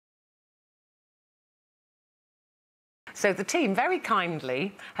So the team very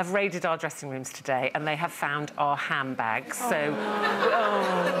kindly have raided our dressing rooms today and they have found our handbags. OK,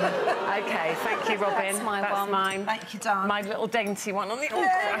 thank you, Robin. That's mine. Thank you, darling. My little dainty one on the...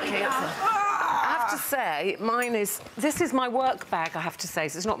 I have to say, mine is... This is my work bag, I have to say,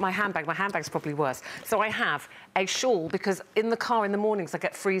 so it's not my handbag. My handbag's probably worse. So I have a shawl, because in the car in the mornings I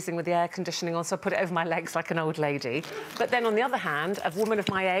get freezing with the air conditioning on, so I put it over my legs like an old lady. But then, on the other hand, a woman of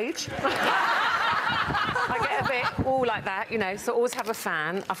my age... I get a bit all like that, you know, so I always have a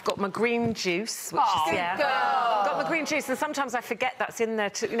fan. I've got my green juice, which is, yeah. I've got my green juice, and sometimes I forget that's in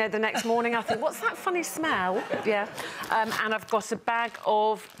there, you know, the next morning. I think, what's that funny smell? Yeah. And I've got a bag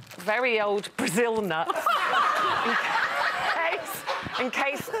of very old Brazil nuts. In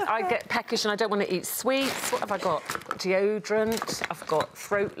case I get peckish and I don't want to eat sweets. What have I got? Deodorant. I've got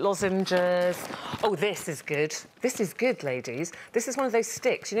throat lozenges. Oh, this is good. This is good, ladies. This is one of those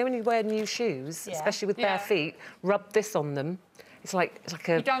sticks. You know when you wear new shoes, especially with bare feet, rub this on them. It's like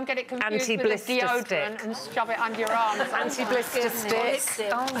a you don't get it confused with the deodorant stick. And shove it under your arms. Anti-blister stick.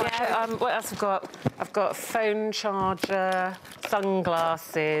 Oh, yeah. What else have I got? I've got a phone charger,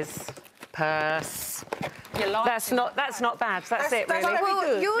 sunglasses, purse. That's not bad. That's it, really.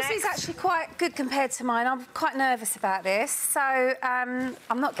 Well, yours is actually quite good compared to mine. I'm quite nervous about this, so I'm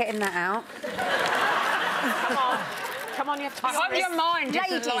not getting that out. Come on, you have time. Open your mind.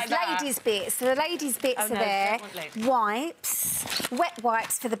 Ladies' bits. So the ladies' bits are there. Wipes, wet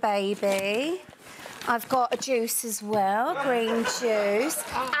wipes for the baby. I've got a juice as well, green juice.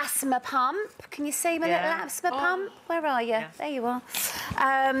 Asthma pump. Can you see my little asthma pump? Where are you? Yeah. There you are.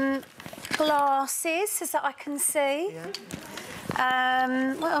 Glasses, as that I can see. Yeah.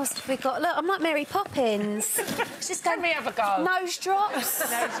 What else have we got? Look, I'm like Mary Poppins. Just let me have a go. Nose drops.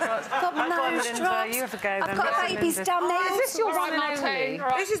 Nose drops. Got my nose drops. You have a go, then. I've got a baby's dumb nails. Is this your one and only?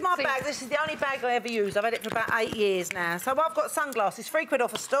 This is my bag. This is the only bag I ever use. I've had it for about 8 years now. So I've got sunglasses, £3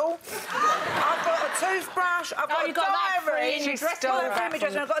 off a stall. I've got a toothbrush. I've got a diary.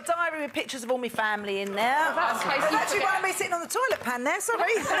 I've got a diary with pictures of all my family in there. There's actually one of me sitting on the toilet pan there,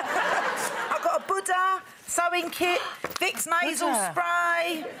 sorry. I've got a Buddha, sewing kit, Vicks nasal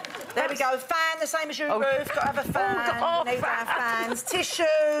spray. There we go. Fan, the same as you, Ruth. Got to have a fan. Need to have fans.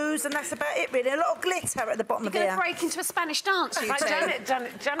 Tissues, and that's about it, really. A lot of glitter at the bottom of here. You're going to break into a Spanish dance, you two. Janet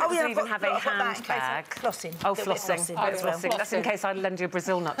doesn't even have a handbag. Flossing. Oh, flossing. That's in case I lend you a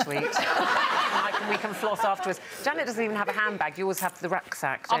Brazil nut to eat. We can floss afterwards. Janet doesn't even have a handbag. You always have the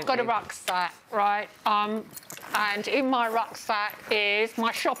rucksack, don't you? I've got a rucksack, right? And in my rucksack is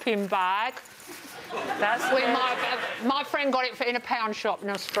my shopping bag. That's my friend got it in a pound shop in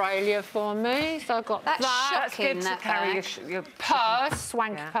Australia for me, so I got that. That's good to carry your purse,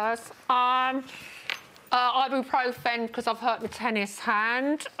 swanky purse. Ibuprofen because I've hurt my tennis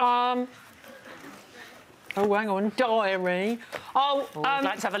hand. Oh, hang on, diary. I'd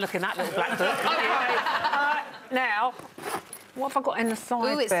like to have a look in that little black book. OK. Now, what have I got in the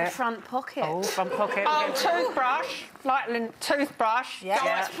side bit? the front pocket. Oh, front pocket. Toothbrush, like toothbrush.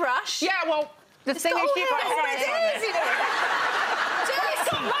 Yeah. Brush. Yeah, well, the thing is, you've got a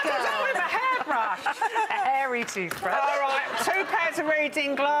hairbrush. A hairy toothbrush. All right, 2 pairs of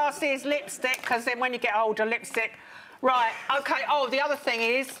reading glasses, lipstick, because then when you get older, lipstick. Right, OK. Oh, the other thing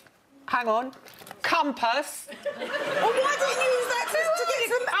is, hang on, compass. Well, why didn't you use that to get to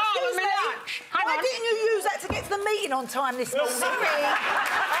the... lunch. Why didn't you use that to get to the meeting on time this morning? Sorry.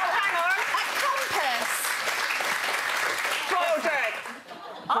 Hang on. A compass. Boiled egg.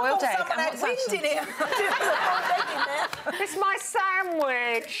 Boiled egg. Someone had wind in here. It's my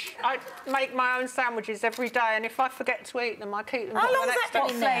sandwich. I make my own sandwiches every day, and if I forget to eat them, I keep them. How long has that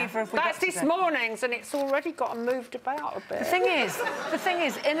been in there? That's this morning's, and it's already got moved about a bit. The thing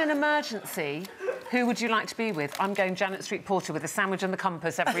is, in an emergency, who would you like to be with? I'm going Janet Street Porter with a sandwich and the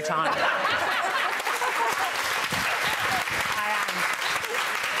compass every time.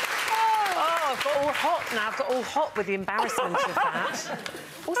 I've got all hot now. I've got all hot with the embarrassment of that.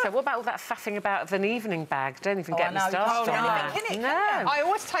 Also, what about all that faffing about of an evening bag? Don't even get me started on that. No. I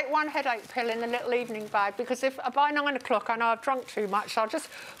always take one headache pill in the little evening bag because if by 9 o'clock I know I've drunk too much, so I'll just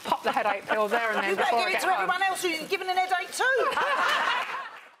pop the headache pill there and then before I get home. You better give it to everyone else who's given an headache too.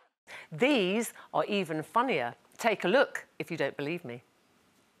 These are even funnier. Take a look if you don't believe me.